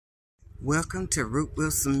Welcome to Root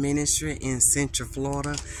Wilson Ministry in Central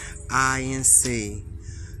Florida, INC.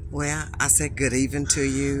 Well, I said good evening to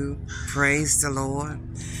you. Praise the Lord.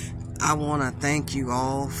 I want to thank you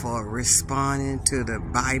all for responding to the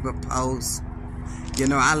Bible post. You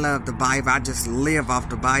know, I love the Bible. I just live off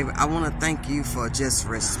the Bible. I want to thank you for just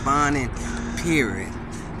responding, period.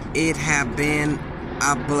 It have been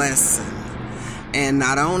a blessing. And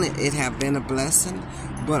not only it have been a blessing,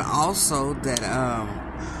 but also that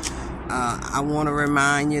I want to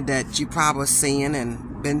remind you that you probably seen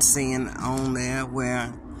and been seeing on there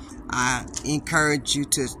where I encourage you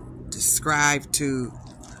to subscribe to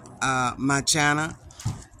my channel.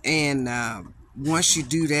 And once you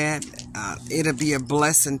do that, it'll be a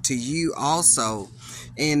blessing to you also.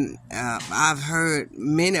 And I've heard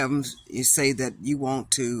many of them you say that you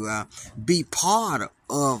want to be part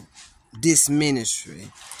of this ministry.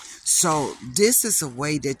 So this is a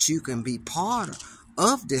way that you can be part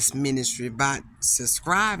of this ministry by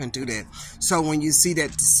subscribing to that. So when you see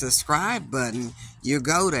that subscribe button, you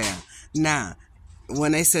go there. Now,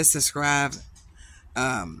 when they say subscribe,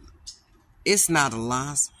 it's not a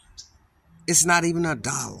loss. It's not even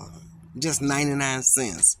 $1, just 99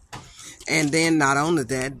 cents. And then not only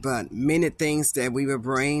that, but many things that we will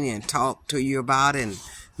bring and talk to you about, and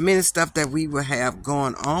many stuff that we will have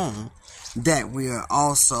going on that will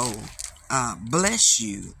also bless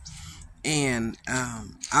you. And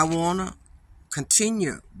I want to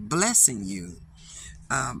continue blessing you.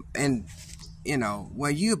 And, you know,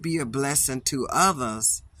 where you'll be a blessing to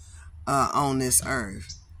others on this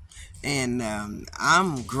earth. And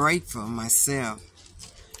I'm grateful myself.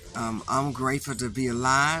 I'm grateful to be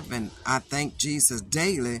alive. And I thank Jesus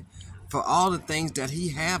daily for all the things that he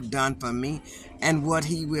have done for me and what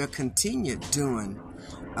he will continue doing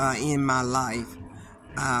in my life.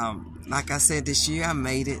 Like I said, this year I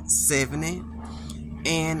made it 70,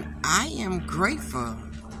 and I am grateful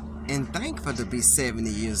and thankful to be 70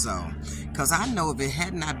 years old, because I know if it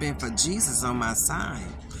had not been for Jesus on my side,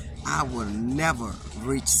 I would never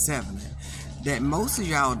reach 70. That most of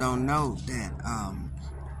y'all don't know that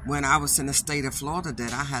when I was in the state of Florida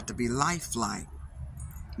that I had to be life flight.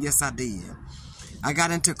 Yes, I did. I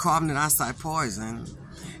got into carbon dioxide poison,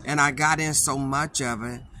 and I got in so much of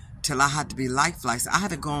it till I had to be life flight. I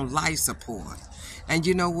had to go on life support. And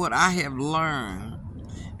you know what I have learned?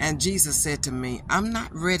 And Jesus said to me, I'm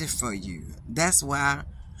not ready for you. That's why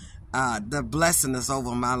the blessing is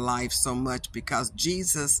over my life so much, because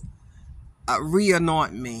Jesus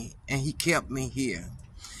re-anointed me and he kept me here.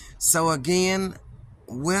 So again,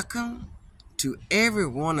 welcome to every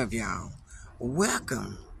one of y'all.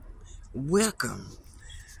 Welcome. Welcome.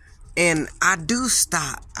 And I do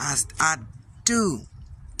stop. I do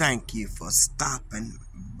thank you for stopping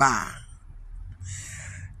by.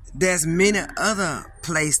 There's many other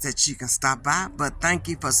places that you can stop by, but thank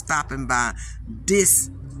you for stopping by this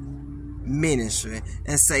ministry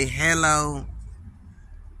and say hello.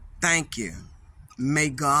 Thank you. May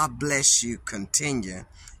God bless you. Continue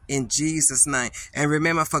in Jesus' name. And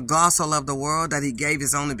remember, for God so loved the world that he gave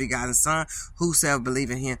his only begotten Son, whosoever believe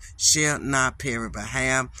in him shall not perish but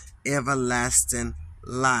have everlasting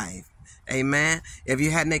life. Amen. If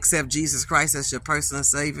you hadn't accepted Jesus Christ as your personal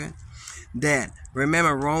Savior, that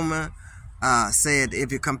remember Romans said,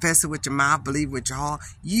 if you confess it with your mouth, believe with your heart,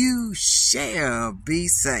 you shall be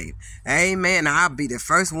saved. Amen. I'll be the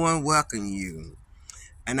first one welcoming you.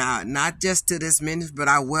 And not just to this ministry, but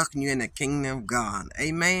I welcome you in the kingdom of God.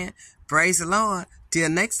 Amen. Praise the Lord. Till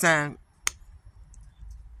next time.